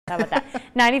How about that?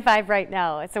 95 right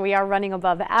now. So we are running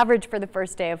above average for the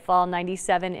first day of fall.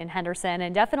 97 in Henderson,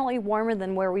 and definitely warmer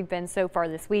than where we've been so far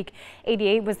this week.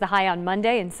 88 was the high on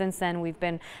Monday, and since then we've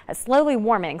been slowly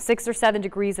warming 6 or 7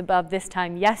 degrees above this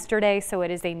time yesterday. So it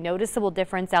is a noticeable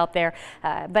difference out there.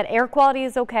 But air quality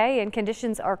is okay and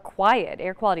conditions are quiet.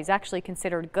 Air quality is actually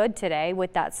considered good today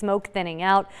with that smoke thinning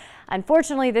out.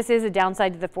 Unfortunately, this is a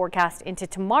downside to the forecast into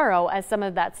tomorrow as some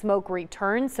of that smoke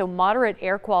returns. So moderate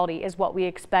air quality is what we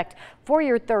expect for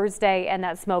your Thursday, and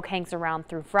that smoke hangs around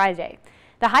through Friday.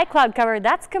 The high cloud cover,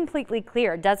 that's completely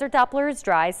clear. Desert Doppler is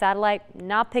dry. Satellite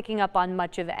not picking up on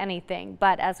much of anything.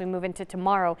 But as we move into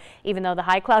tomorrow, even though the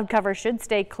high cloud cover should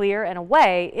stay clear and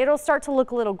away, it'll start to look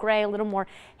a little gray, a little more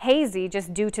hazy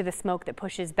just due to the smoke that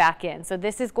pushes back in. So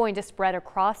this is going to spread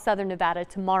across southern Nevada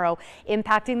tomorrow,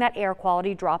 impacting that air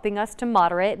quality, dropping us to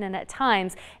moderate. And at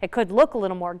times it could look a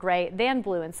little more gray than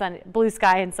blue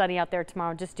sky and sunny out there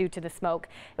tomorrow just due to the smoke.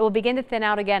 It will begin to thin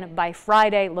out again by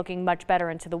Friday, looking much better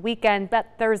into the weekend. But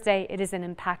Thursday, it is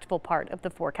an impactful part of the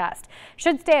forecast.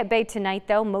 Should stay at bay tonight,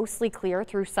 though, mostly clear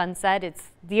through sunset.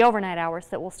 It's the overnight hours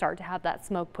that will start to have that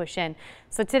smoke push in.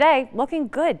 So today, looking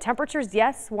good. Temperatures,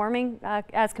 yes, warming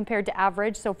as compared to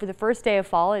average. So for the first day of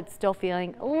fall, it's still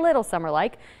feeling a little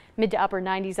summer-like. Mid to upper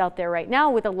 90s out there right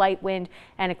now with a light wind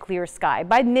and a clear sky.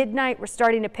 By midnight, we're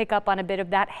starting to pick up on a bit of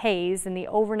that haze, and the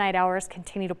overnight hours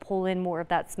continue to pull in more of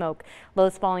that smoke.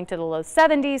 Lows falling to the low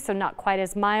 70s, so not quite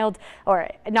as mild or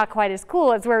not quite as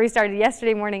cool as where we started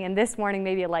yesterday morning, and this morning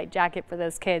maybe a light jacket for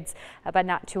those kids, but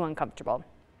not too uncomfortable.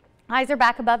 Highs are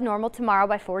back above normal tomorrow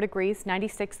by 4 degrees,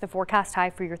 96 the forecast high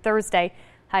for your Thursday.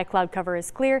 High cloud cover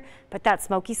is clear, but that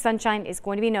smoky sunshine is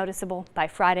going to be noticeable. By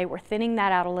Friday, we're thinning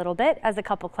that out a little bit as a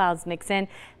couple clouds mix in,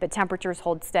 but temperatures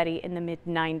hold steady in the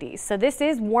mid-90s. So this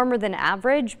is warmer than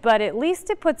average, but at least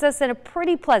it puts us in a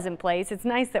pretty pleasant place. It's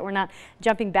nice that we're not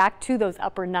jumping back to those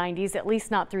upper 90s, at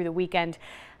least not through the weekend.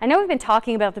 I know we've been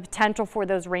talking about the potential for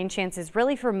those rain chances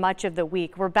really for much of the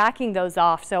week. We're backing those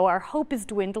off, so our hope is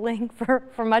dwindling for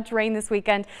much rain this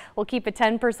weekend. We'll keep a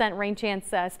 10% rain chance,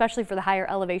 especially for the higher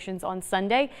elevations on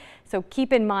Sunday. So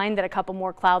keep in mind that a couple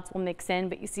more clouds will mix in,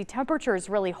 but you see temperatures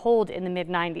really hold in the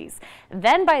mid-90s.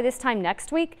 Then by this time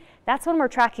next week, that's when we're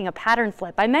tracking a pattern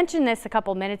flip. I mentioned this a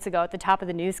couple minutes ago at the top of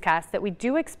the newscast that we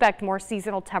do expect more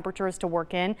seasonal temperatures to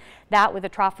work in, that with a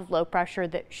trough of low pressure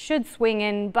that should swing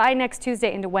in by next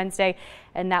Tuesday into Wednesday,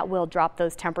 and that will drop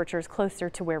those temperatures closer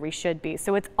to where we should be.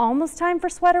 So it's almost time for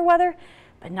sweater weather,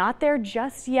 but not there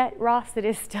just yet, Ross. It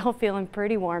is still feeling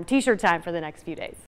pretty warm. T-shirt time for the next few days.